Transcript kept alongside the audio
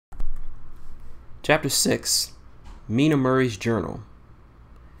Chapter 6. Mina Murray's Journal.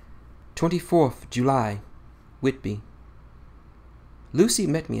 24th July, Whitby. Lucy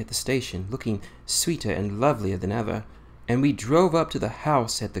met me at the station, looking sweeter and lovelier than ever, and we drove up to the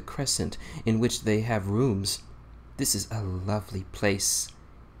house at the Crescent in which they have rooms. This is a lovely place.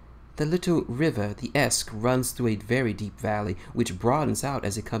 The little river, the Esk, runs through a very deep valley, which broadens out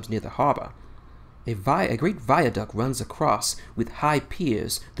as it comes near the harbor. A great viaduct runs across, with high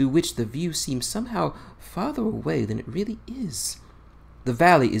piers, through which the view seems somehow farther away than it really is. The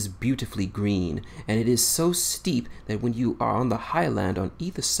valley is beautifully green, and it is so steep that when you are on the highland on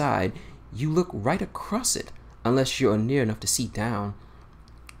either side, you look right across it, unless you are near enough to see down.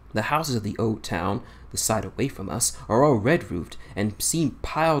 The houses of the old town, the side away from us, are all red-roofed, and seem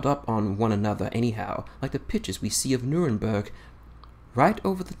piled up on one another anyhow, like the pictures we see of Nuremberg. Right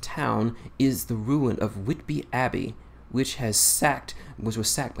over the town is the ruin of Whitby Abbey, which was sacked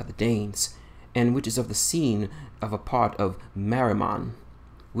by the Danes, and which is of the scene of a part of Marymon,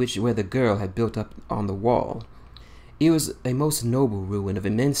 where the girl had built up on the wall. It was a most noble ruin of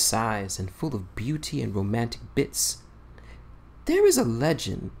immense size and full of beauty and romantic bits. There is a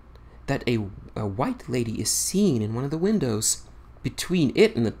legend that a white lady is seen in one of the windows. Between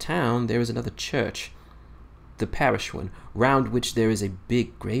it and the town there is another church, the parish one, round which there is a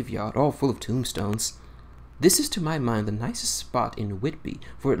big graveyard, all full of tombstones. This is to my mind the nicest spot in Whitby,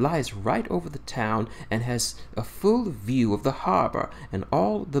 for it lies right over the town and has a full view of the harbor and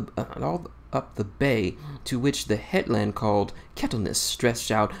all up the bay, to which the headland called Kettleness stretched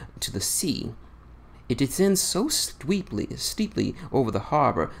out to the sea. It descends so steeply over the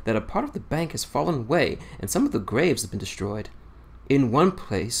harbor that a part of the bank has fallen away and some of the graves have been destroyed. In one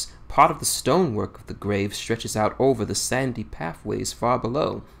place, part of the stonework of the grave stretches out over the sandy pathways far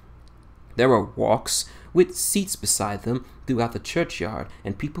below. There are walks with seats beside them throughout the churchyard,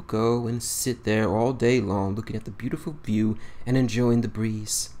 and people go and sit there all day long looking at the beautiful view and enjoying the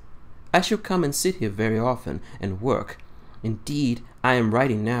breeze. I shall come and sit here very often and work. Indeed, I am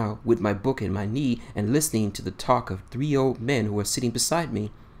writing now, with my book at my knee and listening to the talk of 3 old men who are sitting beside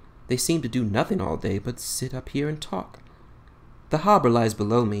me. They seem to do nothing all day but sit up here and talk. The harbor lies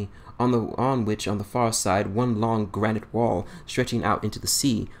below me, on which on the far side one long granite wall stretching out into the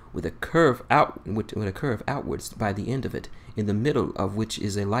sea, with a curve outwards by the end of it, in the middle of which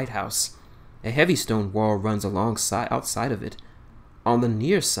is a lighthouse. A heavy stone wall runs outside of it. On the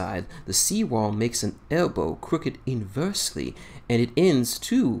near side, the sea wall makes an elbow crooked inversely, and it ends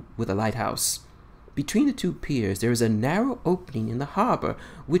too with a lighthouse. Between the 2 piers there is a narrow opening in the harbor,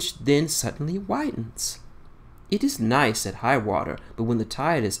 which then suddenly widens. It is nice at high water, but when the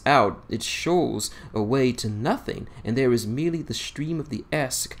tide is out, it shoals away to nothing, and there is merely the stream of the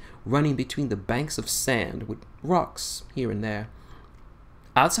Esk running between the banks of sand, with rocks here and there.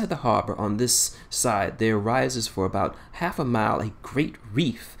 Outside the harbor, on this side, there rises for about half a mile a great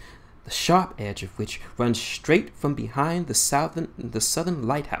reef, the sharp edge of which runs straight from behind the southern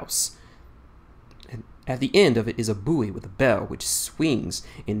lighthouse. At the end of it is a buoy with a bell, which swings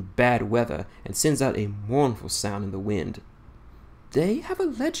in bad weather and sends out a mournful sound in the wind. They have a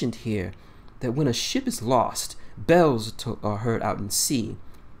legend here that when a ship is lost, bells are heard out in sea.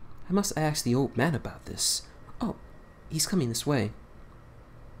 I must ask the old man about this. Oh, he's coming this way.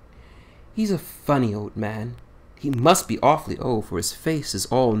 He's a funny old man. He must be awfully old, for his face is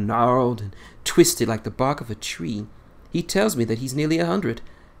all gnarled and twisted like the bark of a tree. He tells me that he's nearly 100,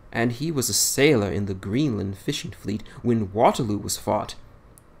 and he was a sailor in the Greenland fishing fleet when Waterloo was fought.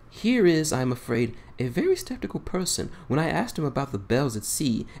 Here is, I am afraid, a very skeptical person. When I asked him about the bells at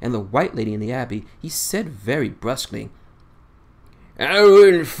sea and the white lady in the abbey, he said very brusquely, "I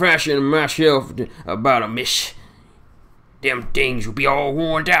wouldn't fashion myself about 'em, miss. Them things will be all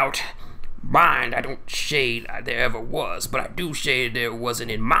worn out. Mind, I don't say there ever was, but I do say there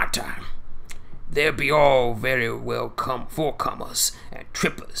wasn't in my time. There be all very welcome forecomers and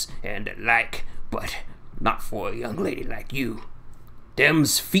trippers and the like, but not for a young lady like you.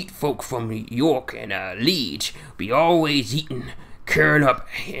 Them's feet folk from York and Leeds be always eating, curling up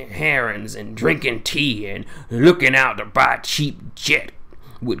herrings and drinking tea and looking out to buy cheap jet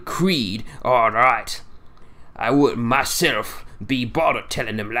with Creed all right. I wouldn't myself be bothered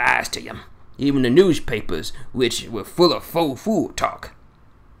telling them lies to you, even the newspapers, which were full of fool talk."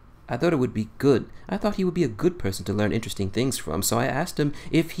 I thought he would be a good person to learn interesting things from, so I asked him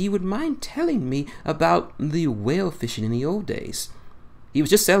if he would mind telling me about the whale fishing in the old days. He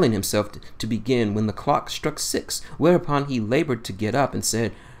was just settling himself to begin when the clock struck 6, whereupon he labored to get up and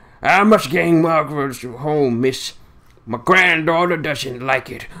said, "I must gang Margaret home, miss. My granddaughter doesn't like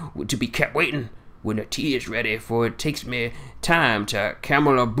it to be kept waiting. when the tea is ready, for it takes me time to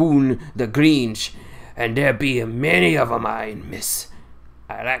camel aboon the greens, and there be many of 'em, miss.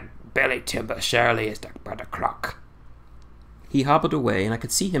 I like belly timber, surely as by the clock." He hobbled away, and I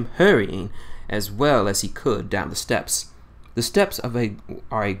could see him hurrying as well as he could down the steps. The steps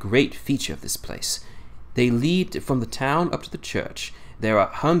are a great feature of this place. They lead from the town up to the church. There are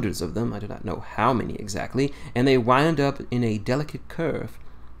hundreds of them, I do not know how many exactly, and they wind up in a delicate curve.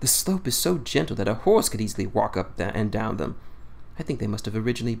 The slope is so gentle that a horse could easily walk up and down them. I think they must have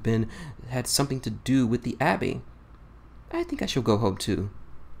originally had something to do with the abbey. I think I shall go home too.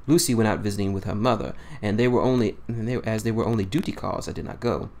 Lucy went out visiting with her mother, and as they were only duty calls, I did not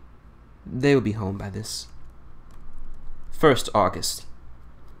go. They will be home by this. 1st August.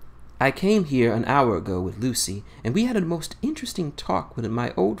 I came here an hour ago with Lucy, and we had a most interesting talk with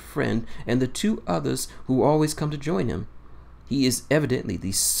my old friend and the 2 others who always come to join him. He is evidently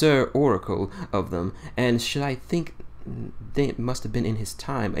the Sir Oracle of them, and should I think they must have been in his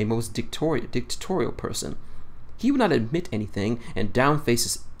time a most dictatorial person. He would not admit anything and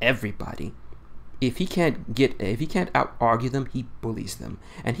downfaces everybody. If he can't out-argue them, he bullies them,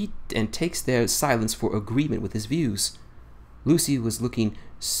 and takes their silence for agreement with his views. Lucy was looking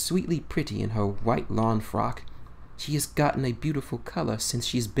sweetly pretty in her white lawn frock. She has gotten a beautiful color since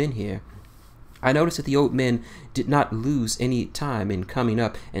she's been here. I noticed that the old men did not lose any time in coming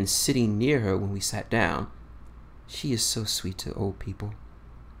up and sitting near her when we sat down. She is so sweet to old people.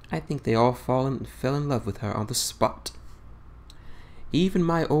 I think they all fell in love with her on the spot. Even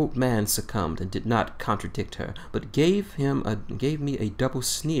my old man succumbed and did not contradict her, but gave me a double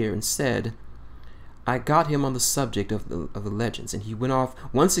sneer and said, I got him on the subject of the legends, and he went off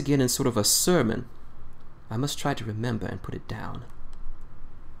once again in sort of a sermon. I must try to remember and put it down.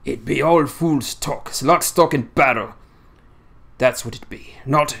 "It be all fool's talk, lock, stock, and barrel. That's what it be,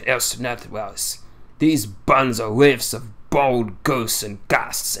 not else. These buns are whiffs of bald ghosts and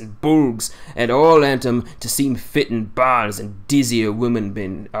ghasts and bulgs, and all ant 'em to seem fitting bars and dizzier women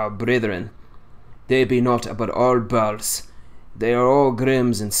bin our brethren. They be not but all balls. They are all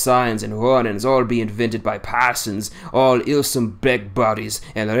grims and signs and warnings, all be invented by parsons, all ilsome beg bodies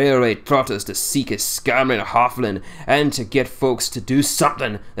and railway trotters to seek a scammering hofflin, and to get folks to do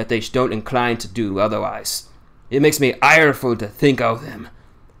something that they don't incline to do otherwise. It makes me ireful to think of them.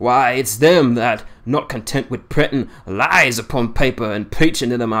 Why, it's them that, not content with printing lies upon paper and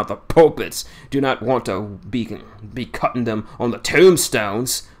preaching to them out the pulpits, do not want to be cutting them on the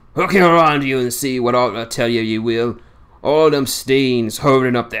tombstones. Look around you and see what I tell you will. All them steens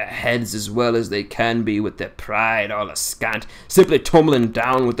hovering up their heads as well as they can be, with their pride all ascant, simply tumbling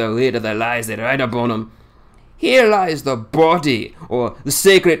down with the weight of the lies they write upon 'em. Here lies the body, or the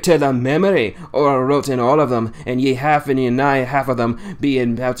secret to the memory, or wrote in all of them, and ye half and ye nigh half of them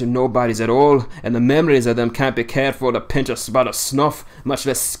being out to nobodies at all, and the memories of them can't be cared for to pinch a spot of snuff, much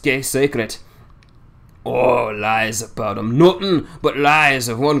less sacred. All lies about 'em, nothing but lies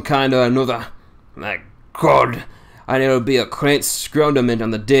of one kind or another. My God! And it'll be a great scrundament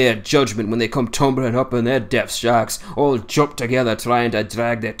on the day of judgment when they come tumbling up in their depth sharks, all jumped together trying to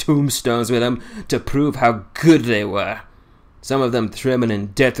drag their tombstones with them to prove how good they were. Some of them trembling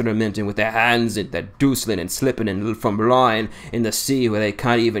and detrimenting with their hands in their doosling and slipping from line in the sea where they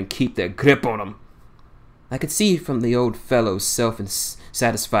can't even keep their grip on 'em. I could see from the old fellow's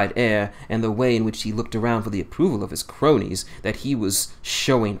self-satisfied air and the way in which he looked around for the approval of his cronies that he was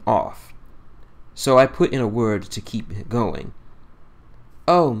showing off. So I put in a word to keep it going.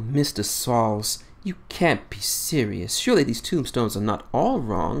 "Oh, Mr. Sauls, you can't be serious. Surely these tombstones are not all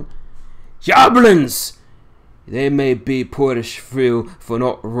wrong." "Yabblins! They may be poorish few for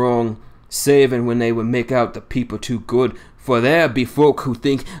not wrong, saving when they would make out the people too good, for there be folk who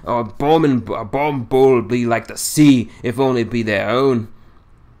think a bomb bowl be like the sea, if only be their own.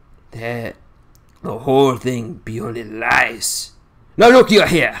 The whole thing be only lies. Now look you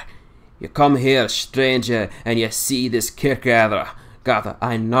here! You come here, stranger, and you see this kirkgather."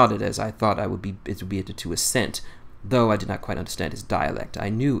 I nodded as I thought it would be able to assent, though I did not quite understand his dialect. I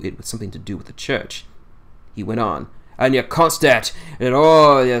knew it was something to do with the church. He went on, "And you constat that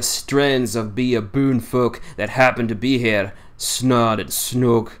all your strands of be a boon folk that happen to be here, snod and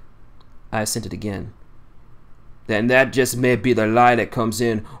snug." I assented again. "Then that just may be the lie that comes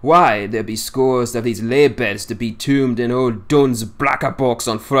in. Why, there be scores of these lay beds to be tombed in old Dunn's blacker box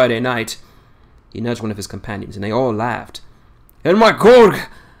on Friday night." He nudged one of his companions, and they all laughed. "And my gorg,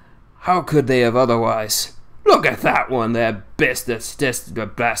 how could they have otherwise? Look at that one there, best that's the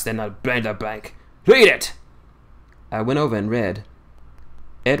blast in a bank. Read it!" I went over and read,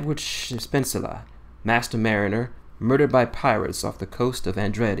 "Edward Spencer, master mariner, murdered by pirates off the coast of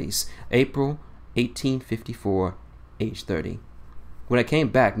Andredes, April 1854, age 30. When I came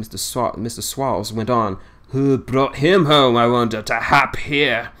back, Mr. Swallows went on, "Who brought him home, I wonder, to hap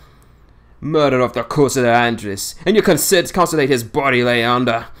here? Murder off the coast of the Andres, and you consolate his body lay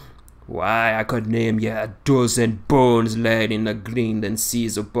under. Why, I could name ye a dozen bones laid in the Greenland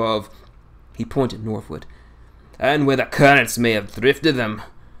seas above." He pointed northward. "And where the currents may have drifted them.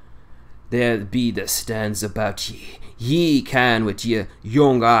 There be the stands about ye. Ye can with your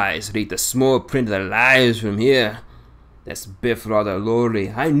young eyes read the small print of the lives from here. That's Biff rather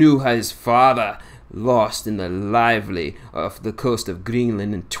Lowry. I knew his father lost in the lively off the coast of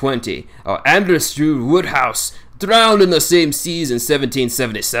Greenland in 20, or Andrew Woodhouse drowned in the same seas in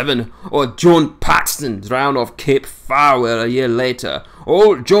 1777, or John Paxton drowned off Cape Farewell a year later,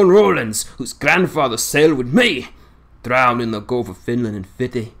 or John Rowlands, whose grandfather sailed with me, drowned in the Gulf of Finland in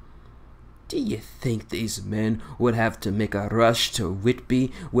 50. Do you think these men would have to make a rush to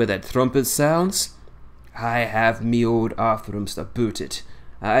Whitby where that trumpet sounds? I have me old arthrums to boot it.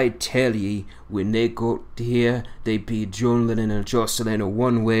 I tell ye, when they got here, they be journaling and jostling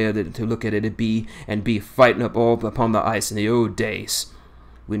one way to look at it be, and be fighting up all upon the ice in the old days,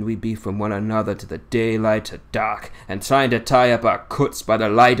 when we be from one another to the daylight to dark, and trying to tie up our cuts by the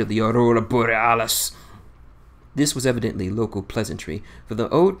light of the aurora borealis." This was evidently local pleasantry, for the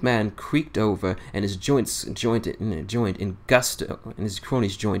old man creaked over, and his cronies jointed in gusto.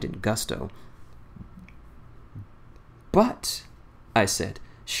 "But," I said,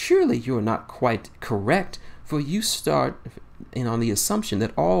 "surely you're not quite correct, for you start in on the assumption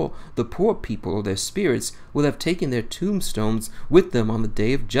that all the poor people or their spirits will have taken their tombstones with them on the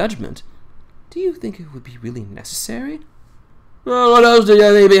day of judgment. Do you think it would be really necessary?" "Well, what else do you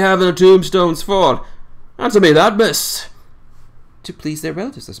think be having the tombstones for? Answer me that, miss." "To please their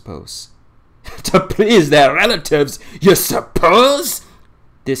relatives, I suppose." "To please their relatives, you suppose?"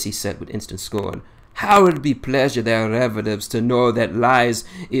 This he said with instant scorn. "How would it be pleasure their relatives to know that lies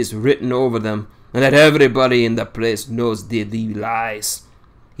is written over them, and that everybody in the place knows the lies?"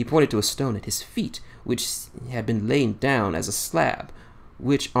 He pointed to a stone at his feet, which had been laid down as a slab,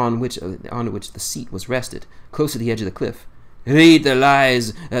 on which the seat was rested, close to the edge of the cliff. "Read the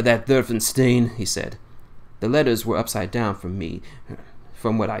lies of that Durfenstein," he said. The letters were upside down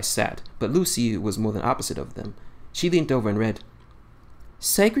from what I sat, but Lucy was more than opposite of them. She leaned over and read,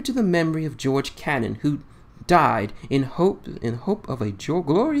 "Sacred to the memory of George Cannon, who died in hope of a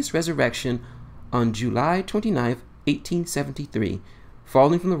glorious resurrection on July 29th, 1873,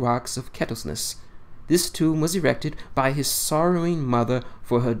 falling from the rocks of Kettlesness. This tomb was erected by his sorrowing mother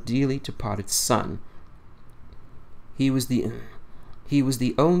for her dearly departed son. He was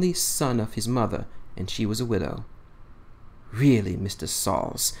the only son of his mother, and she was a widow." "Really, Mr.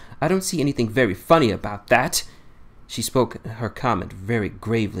 Sauls, I don't see anything very funny about that." She spoke her comment very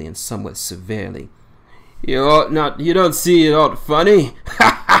gravely and somewhat severely. You don't see it all funny?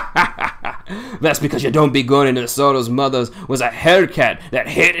 That's because you don't be going into the Sorrow's mother was a hellcat that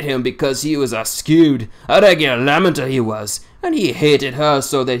hated him because he was a skewed, a regular lamenter he was, and he hated her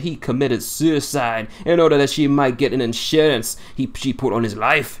so that he committed suicide in order that she might get an insurance she put on his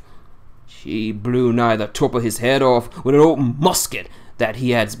life. She blew nigh the top of his head off with an old musket that he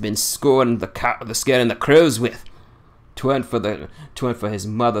had been scoring scaring the crows with. 'Twant for his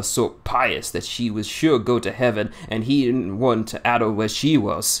mother so pious that she was sure go to heaven, and he didn't want to addle where she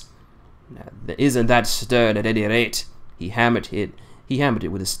was. Now, isn't that stirred at any rate? He hammered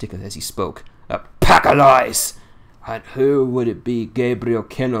it with his stick as he spoke. A pack of lies! And who would it be Gabriel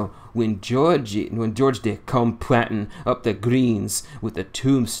Kennel when George did come planting up the greens with the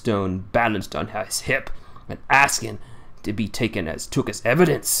tombstone balanced on his hip and asking to be took as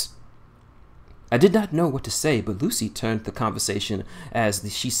evidence? I did not know what to say, but Lucy turned the conversation as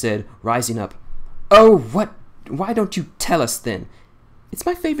she said, rising up, "Oh, why don't you tell us then? It's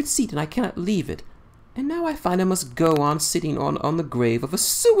my favorite seat and I cannot leave it. And now I find I must go on sitting on the grave of a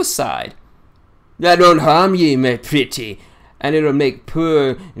suicide." "That won't harm ye, my pretty, and it'll make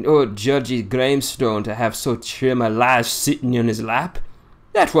poor old Judge's gravestone to have so trim a lass sitting on his lap.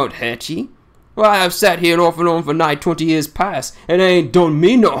 That won't hurt ye. Why, I've sat here off and on for nigh 20 years past, and it ain't done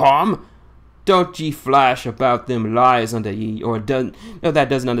me no harm. Don't ye flash about them lies under ye, or that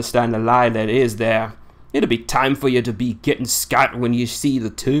doesn't understand the lie that is there. It'll be time for you to be getting scat when you see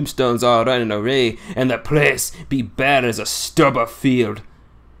the tombstones all run in array, and the place be bare as a stubber field.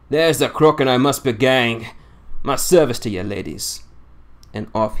 There's the crook, and I must be gang. My service to you, ladies." And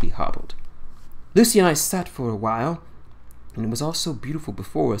off he hobbled. Lucy and I sat for a while, and it was all so beautiful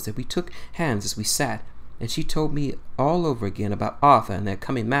before us that we took hands as we sat, and she told me all over again about Arthur and their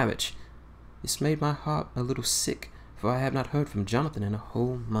coming marriage. This made my heart a little sick, for I have not heard from Jonathan in a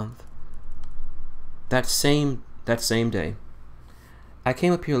whole month. That same day. I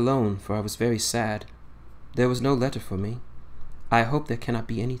came up here alone, for I was very sad. There was no letter for me. I hope there cannot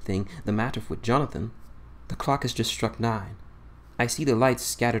be anything the matter with Jonathan. The clock has just struck 9. I see the lights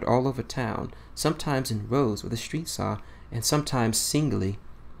scattered all over town, sometimes in rows where the streets are, and sometimes singly.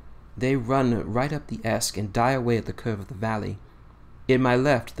 They run right up the Esk and die away at the curve of the valley. In my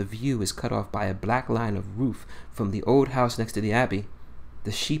left, the view is cut off by a black line of roof from the old house next to the abbey.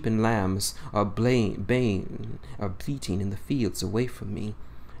 The sheep and lambs are bleating in the fields away from me,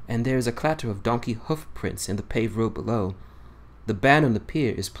 and there is a clatter of donkey hoof prints in the paved road below. The band on the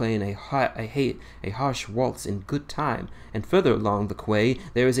pier is playing a harsh waltz in good time, and further along the quay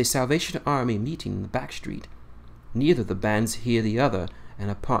there is a Salvation Army meeting in the back street. Neither the bands hear the other,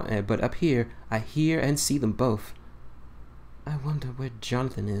 but up here I hear and see them both. I wonder where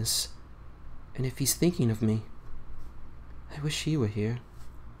Jonathan is, and if he's thinking of me. I wish he were here.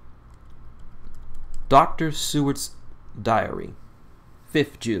 Dr. Seward's Diary,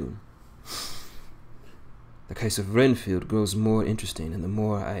 5th June. The case of Renfield grows more interesting, and the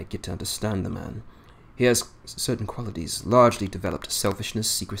more I get to understand the man. He has certain qualities, largely developed selfishness,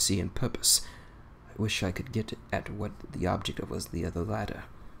 secrecy, and purpose. I wish I could get at what the object of was the other latter.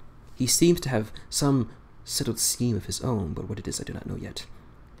 He seems to have some settled scheme of his own, but what it is I do not know yet.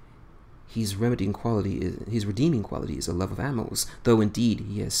 His redeeming quality is a love of animals, though indeed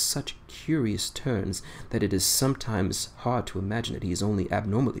he has such curious turns that it is sometimes hard to imagine that he is only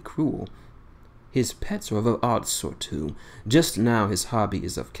abnormally cruel. His pets are of an odd sort, too. Just now his hobby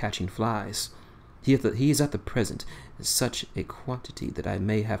is of catching flies. He is at the present such a quantity that I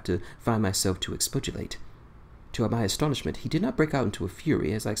may have to find myself to expostulate. To my astonishment, he did not break out into a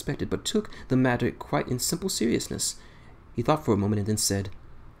fury, as I expected, but took the matter quite in simple seriousness. He thought for a moment and then said,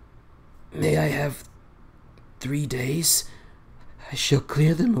 "May I have 3 days? I shall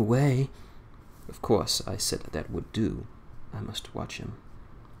clear them away." Of course, I said that would do. I must watch him.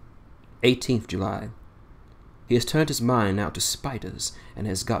 18th July. He has turned his mind now to spiders, and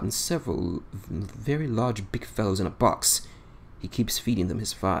has gotten several very large big fellows in a box. He keeps feeding them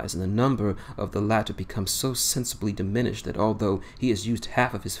his flies, and the number of the latter becomes so sensibly diminished that although he has used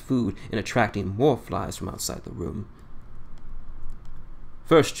half of his food in attracting more flies from outside the room.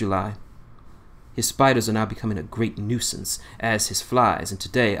 1st July. His spiders are now becoming a great nuisance, as his flies, and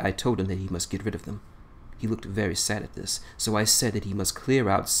today I told him that he must get rid of them. He looked very sad at this, so I said that he must clear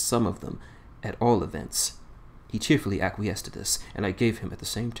out some of them, at all events. He cheerfully acquiesced to this, and I gave him at the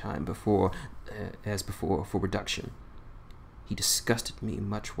same time as before for reduction. He disgusted me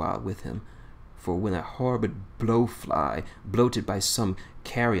much while with him, for when a horrible blowfly, bloated by some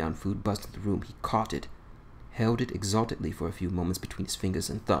carrion food, buzzed in the room, he caught it, held it exultantly for a few moments between his fingers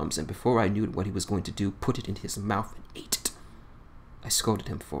and thumbs, and before I knew what he was going to do, put it into his mouth and ate it. I scolded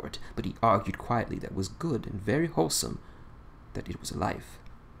him for it, but he argued quietly that it was good and very wholesome, that it was life,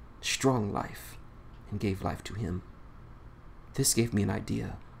 strong life, and gave life to him. This gave me an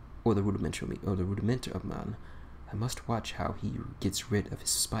idea, or the rudiment of man. I must watch how he gets rid of his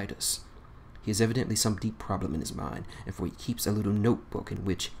spiders. He has evidently some deep problem in his mind, and for he keeps a little notebook in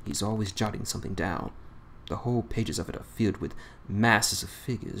which he's always jotting something down. The whole pages of it are filled with masses of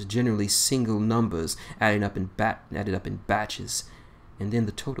figures, generally single numbers added up in batches, and then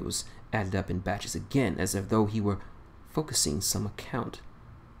the totals added up in batches again, as though he were focusing some account,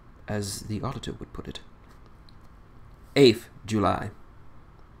 as the auditor would put it. 8th July.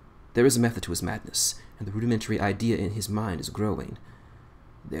 There is a method to his madness, and the rudimentary idea in his mind is growing.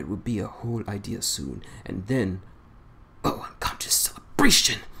 There will be a whole idea soon, and then, oh, unconscious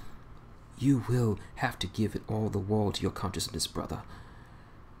celebration! You will have to give it all the wall to your consciousness, brother.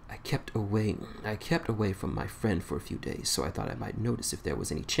 I kept away from my friend for a few days, so I thought I might notice if there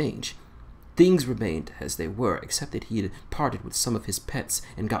was any change. Things remained as they were, except that he had parted with some of his pets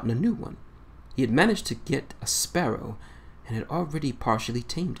and gotten a new one. He had managed to get a sparrow, and had already partially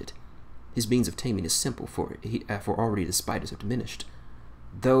tamed it. His means of taming is simple, for already the spiders have diminished.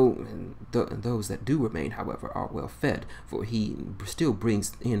 Those that do remain, however, are well fed, for he still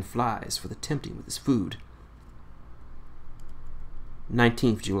brings in flies for the tempting with his food.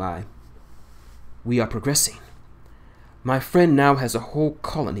 19th July. We are progressing. My friend now has a whole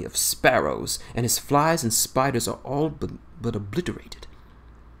colony of sparrows, and his flies and spiders are all but obliterated.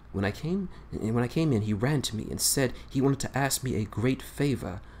 When I came in, he ran to me and said he wanted to ask me a great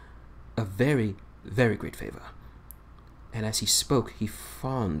favor, a very, very great favor. And as he spoke, he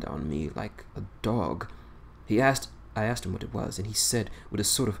fawned on me like a dog. I asked him what it was, and he said, with a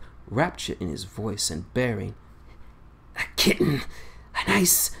sort of rapture in his voice and bearing, "A kitten, a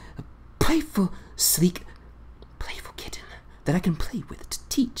nice, playful, sleek, playful kitten that I can play with, to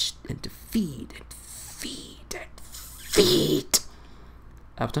teach and to feed and feet and feet.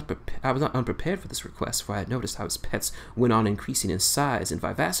 I was not unprepared for this request, for I had noticed how his pets went on increasing in size and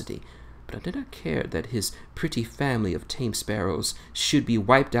vivacity, but I did not care that his pretty family of tame sparrows should be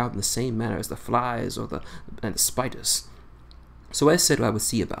wiped out in the same manner as the flies and the spiders. So I said I would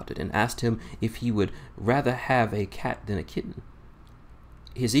see about it, and asked him if he would rather have a cat than a kitten.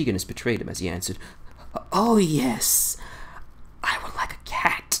 His eagerness betrayed him as he answered, "Oh, yes, I would like a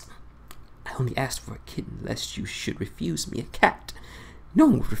cat. I only asked for a kitten, lest you should refuse me a cat. No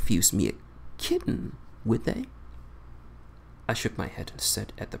one would refuse me a kitten, would they?" I shook my head and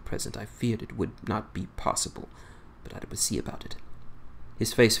said at the present I feared it would not be possible, but I would see about it.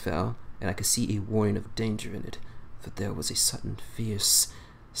 His face fell, and I could see a warning of danger in it, for there was a sudden fierce,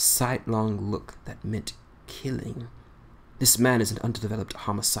 sidelong look that meant killing. This man is an undeveloped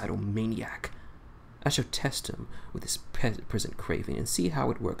homicidal maniac. I shall test him with his present craving and see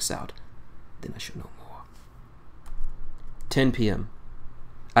how it works out. Then I shall know more. 10 p.m.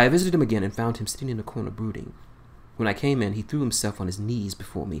 I visited him again and found him sitting in a corner brooding. When I came in, he threw himself on his knees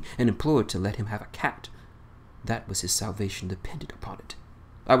before me and implored to let him have a cat. That was his salvation depended upon it.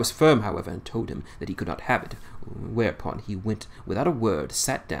 I was firm, however, and told him that he could not have it, whereupon he went without a word,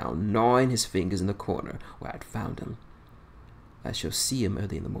 sat down, gnawing his fingers in the corner where I had found him. I shall see him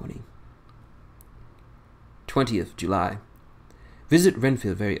early in the morning. 20th July. Visit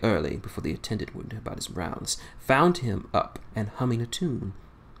Renfield very early, before the attendant went about his rounds. Found him up and humming a tune.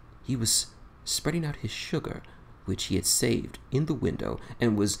 He was spreading out his sugar, which he had saved, in the window,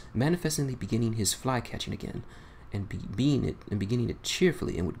 and was manifestly beginning his fly-catching again, and beginning it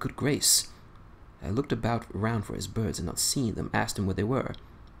cheerfully and with good grace. I looked around for his birds, and not seeing them, asked him where they were.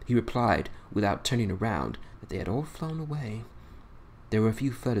 He replied, without turning around, that they had all flown away. There were a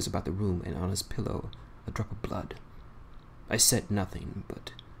few feathers about the room, and on his pillow a drop of blood. I said nothing,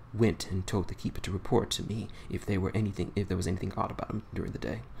 but went and told the keeper to report to me if there was anything odd about him during the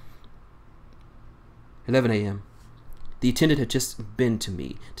day. 11 a.m. The attendant had just been to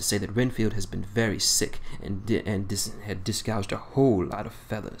me to say that Renfield has been very sick and had disgouged a whole lot of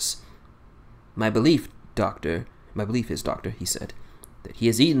feathers. My belief is, doctor, he said, that he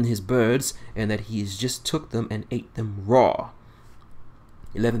has eaten his birds and that he has just took them and ate them raw.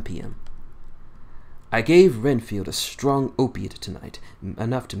 11 p.m. I gave Renfield a strong opiate tonight,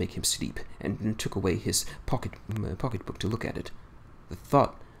 enough to make him sleep, and took away his pocketbook to look at it. The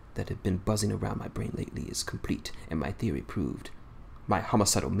thought that had been buzzing around my brain lately is complete, and my theory proved. My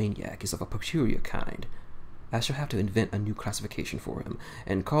homicidal maniac is of a peculiar kind. I shall have to invent a new classification for him,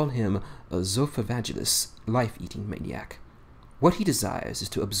 and call him a zoophagelous, life-eating maniac. What he desires is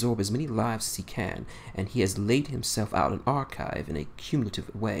to absorb as many lives as he can, and he has laid himself out an archive in a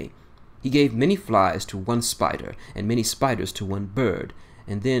cumulative way. He gave many flies to one spider, and many spiders to one bird,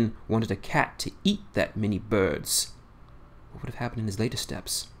 and then wanted a cat to eat that many birds. What would have happened in his later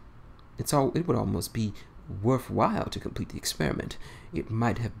steps? It would almost be worthwhile to complete the experiment. It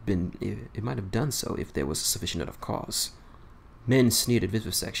might have done so if there was a sufficient enough cause. Men sneered at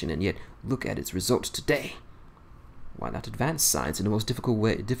vivisection, and yet look at its results today. Why not advance science in the most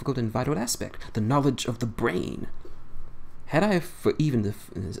difficult and vital aspect, the knowledge of the brain? Had I for even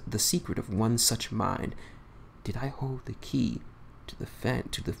the secret of one such mind, did I hold the key to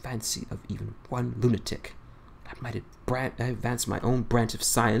the fancy of even one lunatic, I might advance my own branch of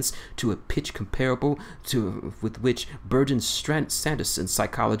science to a pitch comparable with which Bertrand Sanderson's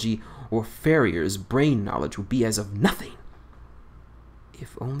psychology or Ferrier's brain knowledge would be as of nothing.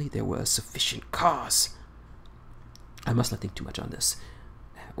 If only there were a sufficient cause. I must not think too much on this,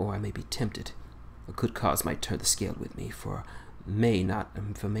 or I may be tempted. A good cause might turn the scale with me, for may not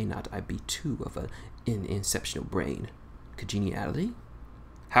I be too of an inceptional brain? Congeniality?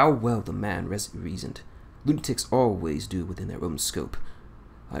 How well the man reasoned. Lunatics always do within their own scope.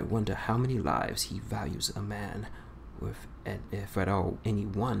 I wonder how many lives he values a man, or if at all any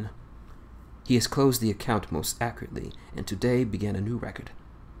one. He has closed the account most accurately, and today began a new record.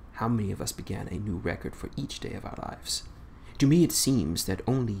 How many of us began a new record for each day of our lives? To me it seems that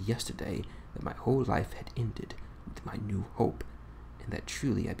only yesterday that my whole life had ended with my new hope, and that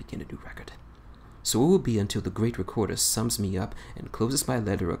truly I begin a new record. So it will be until the great recorder sums me up and closes my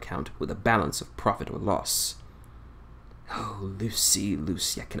letter account with a balance of profit or loss. Oh, Lucy,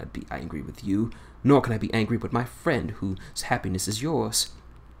 Lucy, I cannot be angry with you, nor can I be angry with my friend whose happiness is yours.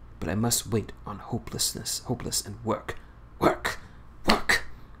 But I must wait on hopeless, and work.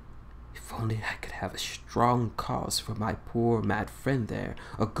 If only I could have a strong cause for my poor mad friend there,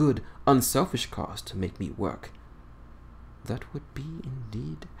 a good, unselfish cause to make me work. That would be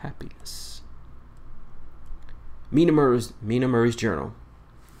indeed happiness. Mina Murray's Journal,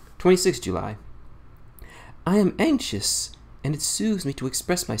 26 July. I am anxious, and it soothes me to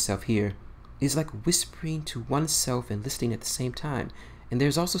express myself here. It is like whispering to oneself and listening at the same time, and there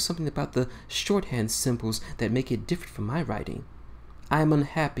is also something about the shorthand symbols that make it different from my writing. I am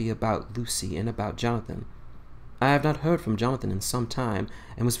unhappy about Lucy and about Jonathan. I have not heard from Jonathan in some time,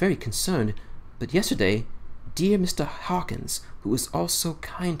 and was very concerned, but yesterday, dear Mr. Hawkins, who was also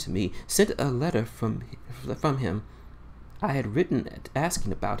kind to me, sent a letter from him. I had written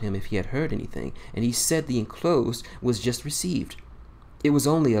asking about him if he had heard anything, and he said the enclosed was just received. It was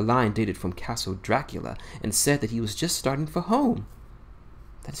only a line dated from Castle Dracula, and said that he was just starting for home.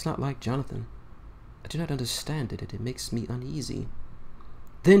 That is not like Jonathan. I do not understand it, and it makes me uneasy.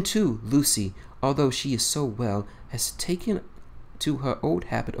 Then, too, Lucy, although she is so well, has taken to her old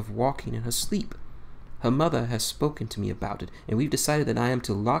habit of walking in her sleep. Her mother has spoken to me about it, and we've decided that I am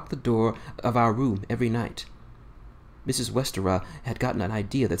to lock the door of our room every night. Mrs. Westerra had gotten an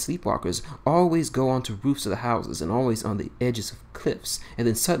idea that sleepwalkers always go onto roofs of the houses and always on the edges of cliffs, and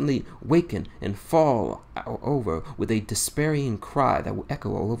then suddenly waken and fall over with a despairing cry that will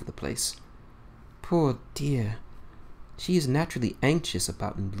echo all over the place. Poor dear! She is naturally anxious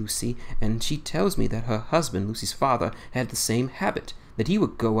about Lucy, and she tells me that her husband, Lucy's father, had the same habit, that he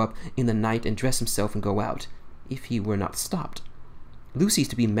would go up in the night and dress himself and go out, if he were not stopped. Lucy is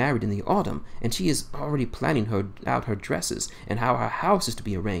to be married in the autumn, and she is already planning out her dresses and how her house is to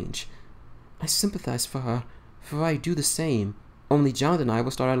be arranged. I sympathize for her, for I do the same, only Jonathan and I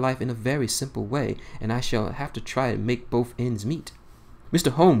will start our life in a very simple way, and I shall have to try and make both ends meet. Mr.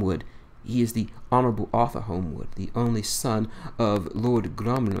 Holmwood, he is the Honourable Arthur Holmwood, the only son of Lord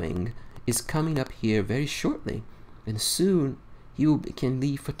Gromling, is coming up here very shortly, and soon he can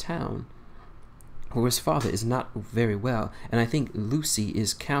leave for town, for his father is not very well, and I think Lucy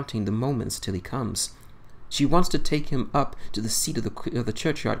is counting the moments till he comes. She wants to take him up to the seat of the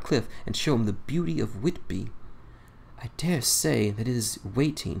churchyard cliff and show him the beauty of Whitby. I dare say that it is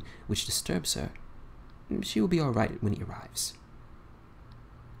waiting which disturbs her. She will be all right when he arrives.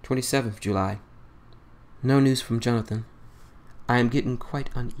 27th July. No news from Jonathan. I am getting quite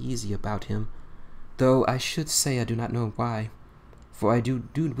uneasy about him, though I should say I do not know why, for I do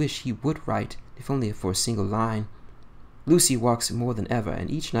wish he would write, if only for a single line. Lucy walks more than ever,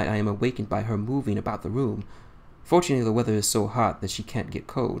 and each night I am awakened by her moving about the room. Fortunately, the weather is so hot that she can't get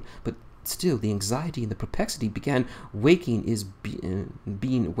cold, but still the anxiety and the perplexity being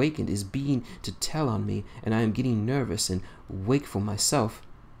to tell on me, and I am getting nervous and wakeful myself.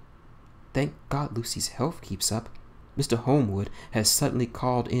 Thank God Lucy's health keeps up. Mr. Holmwood has suddenly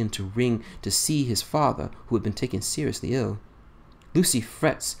called in to ring to see his father, who had been taken seriously ill. Lucy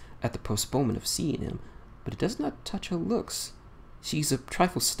frets at the postponement of seeing him, but it does not touch her looks. She is a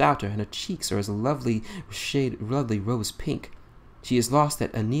trifle stouter, and her cheeks are as lovely rose pink. She has lost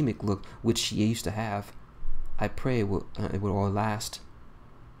that anemic look which she used to have. I pray it will all last.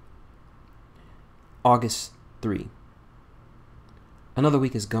 August 3. Another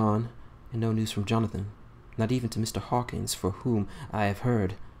week is gone, and no news from Jonathan, not even to Mr. Hawkins, for whom I have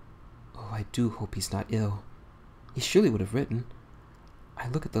heard. Oh, I do hope he's not ill. He surely would have written. I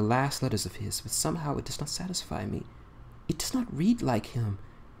look at the last letters of his, but somehow it does not satisfy me. It does not read like him,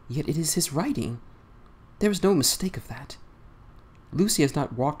 yet it is his writing. There is no mistake of that. Lucy has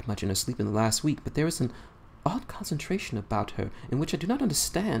not walked much in her sleep in the last week, but there is an odd concentration about her in which I do not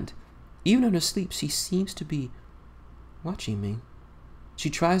understand. Even in her sleep she seems to be watching me. She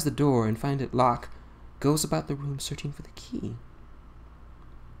tries the door and finds it locked, goes about the room searching for the key.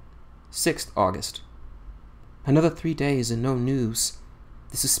 6th August. Another 3 days and no news.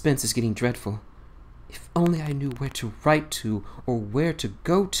 The suspense is getting dreadful. If only I knew where to write to or where to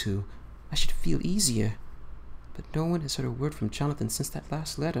go to, I should feel easier. But no one has heard a word from Jonathan since that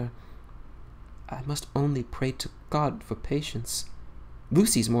last letter. I must only pray to God for patience.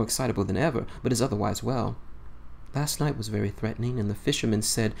 Lucy is more excitable than ever, but is otherwise well. Last night was very threatening, and the fishermen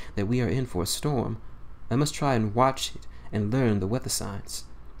said that we are in for a storm. I must try and watch it and learn the weather signs.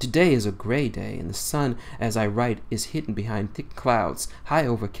 Today is a gray day, and the sun, as I write, is hidden behind thick clouds high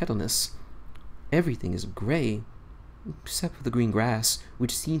over Kettleness. Everything is gray, except for the green grass,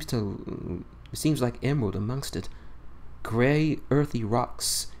 which seems like emerald amongst it. Gray, earthy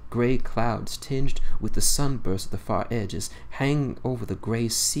rocks, gray clouds tinged with the sunburst at the far edges hang over the gray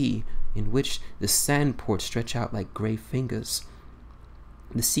sea, in which the sand ports stretch out like gray fingers.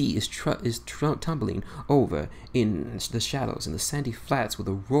 The sea is tumbling over in the shallows and the sandy flats with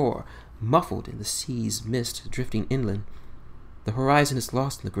a roar, muffled in the sea's mist drifting inland. The horizon is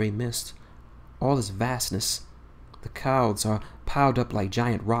lost in the gray mist. All is vastness. The clouds are piled up like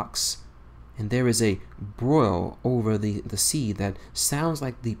giant rocks, and there is a broil over the sea that sounds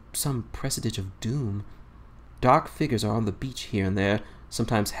like some presage of doom. Dark figures are on the beach here and there,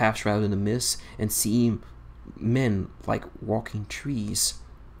 sometimes half shrouded in the mist, and seem men like walking trees.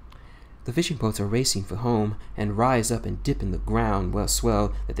 The fishing boats are racing for home, and rise up and dip in the ground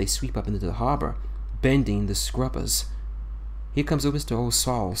swell that they sweep up into the harbor, bending the scrubbers. Here comes Mr.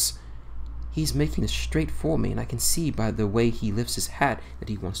 O'Sauls. He's making it straight for me, and I can see by the way he lifts his hat that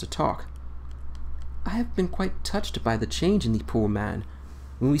he wants to talk. I have been quite touched by the change in the poor man.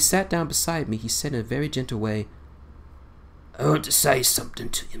 When we sat down beside me, he said in a very gentle way, "I want to say something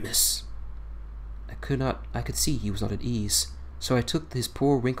to you, miss." I could see he was not at ease, so I took his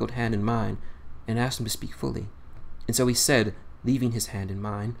poor wrinkled hand in mine, and asked him to speak fully. And so he said, leaving his hand in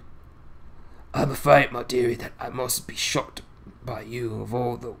mine, "I'm afraid, my dearie, that I must be shocked by you of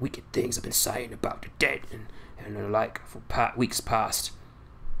all the wicked things I've been saying about the dead and the like for weeks past.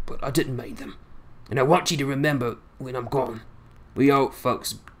 But I didn't mean them, and I want you to remember when I'm gone. We old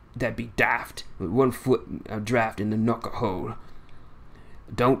folks that be daft, with one foot a draft in the knocker hole,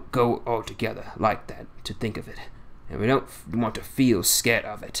 don't go altogether like that to think of it, and we don't want to feel scared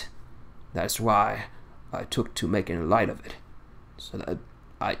of it. That's why I took to making light of it, so that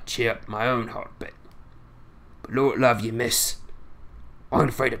I'd cheer up my own heart a bit. But Lord love you, miss, I ain't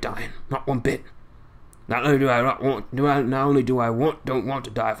afraid of dying, not one bit. Not only do I don't want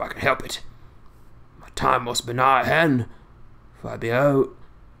to die if I can help it. My time must be nigh at hand, for I be out,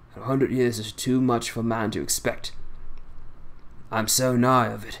 and 100 years is too much for man to expect. I'm so nigh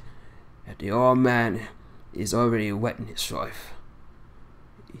of it that the old man is already wetting his strife.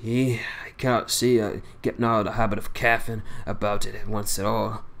 He cannot see getting out of the habit of coughing about it at once at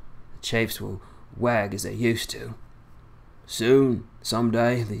all. The chafes will wag as they used to. Soon, some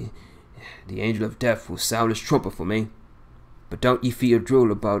day, the angel of death will sound his trumpet for me. But don't ye fear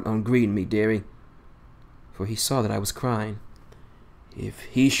drool about ungreeing me, dearie." For he saw that I was crying. "If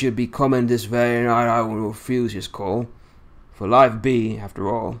he should be coming this very night, I will refuse his call. For life be, after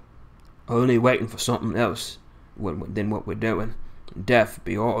all, only waiting for something else than what we're doing. And death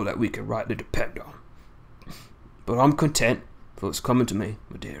be all that we can rightly depend on. But I'm content, for it's coming to me,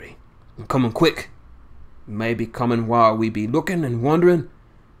 my dearie, and coming quick. It may be coming while we be looking and wondering.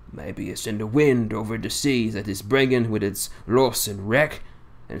 Maybe it's in the wind over the seas that is bringing with its loss and wreck,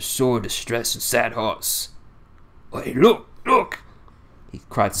 and sore distress and sad hearts. Wait, look, look!" he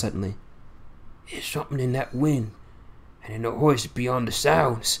cried suddenly. "There's something in that wind, and in the voice beyond the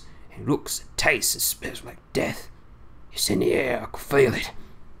sounds. It looks and tastes and smells like death. It's in the air, I can feel it."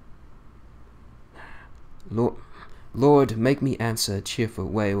 Lord, make me answer a cheerful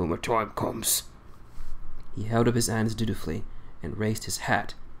way when my time comes." He held up his hands dutifully and raised his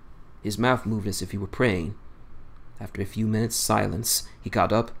hat. His mouth moved as if he were praying. After a few minutes' silence, he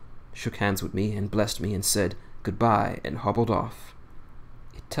got up, shook hands with me, and blessed me, and said goodbye, and hobbled off.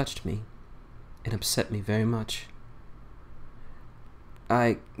 It touched me, and upset me very much.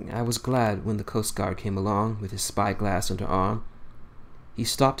 I was glad when the Coast Guard came along with his spyglass under arm. He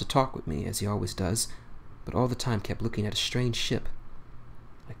stopped to talk with me, as he always does, but all the time kept looking at a strange ship.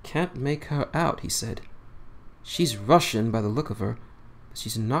 "I can't make her out," he said. "She's Russian by the look of her, but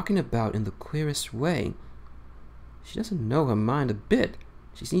she's knocking about in the queerest way. She doesn't know her mind a bit.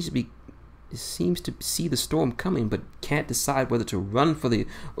 She seems to see the storm coming, but can't decide whether to run for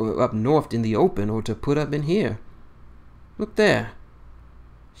up north in the open or to put up in here. Look there."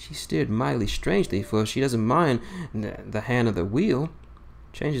 She steered mightily strangely, for she doesn't mind the hand of the wheel.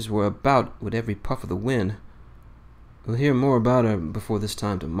 Changes were about with every puff of the wind. We'll hear more about her before this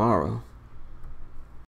time tomorrow.